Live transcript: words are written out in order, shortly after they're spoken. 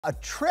A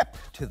trip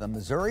to the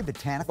Missouri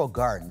Botanical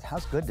Gardens. How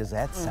good does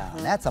that sound?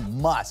 That's a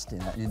must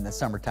in the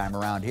summertime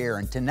around here.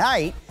 And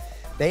tonight,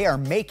 they are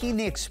making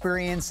the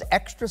experience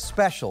extra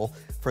special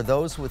for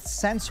those with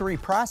sensory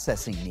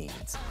processing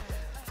needs.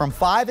 From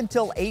 5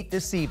 until 8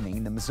 this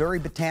evening, the Missouri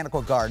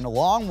Botanical Garden,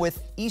 along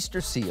with Easter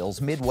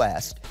Seals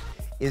Midwest,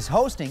 is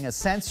hosting a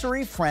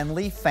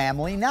sensory-friendly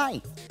family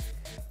night.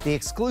 The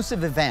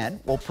exclusive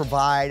event will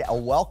provide a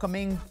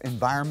welcoming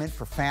environment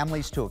for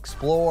families to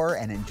explore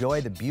and enjoy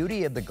the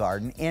beauty of the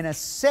garden in a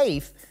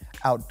safe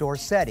outdoor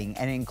setting,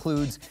 and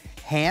includes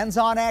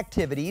hands-on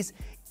activities,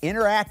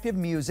 interactive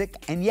music,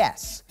 and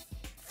yes,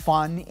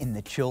 fun in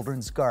the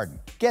children's garden.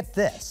 Get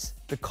this,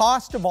 the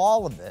cost of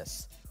all of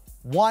this,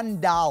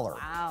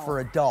 $1 for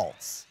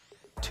adults.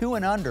 2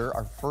 and under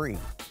are free.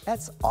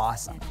 That's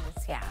awesome.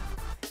 Yeah,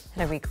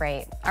 that'd be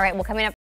great. All right, well, coming up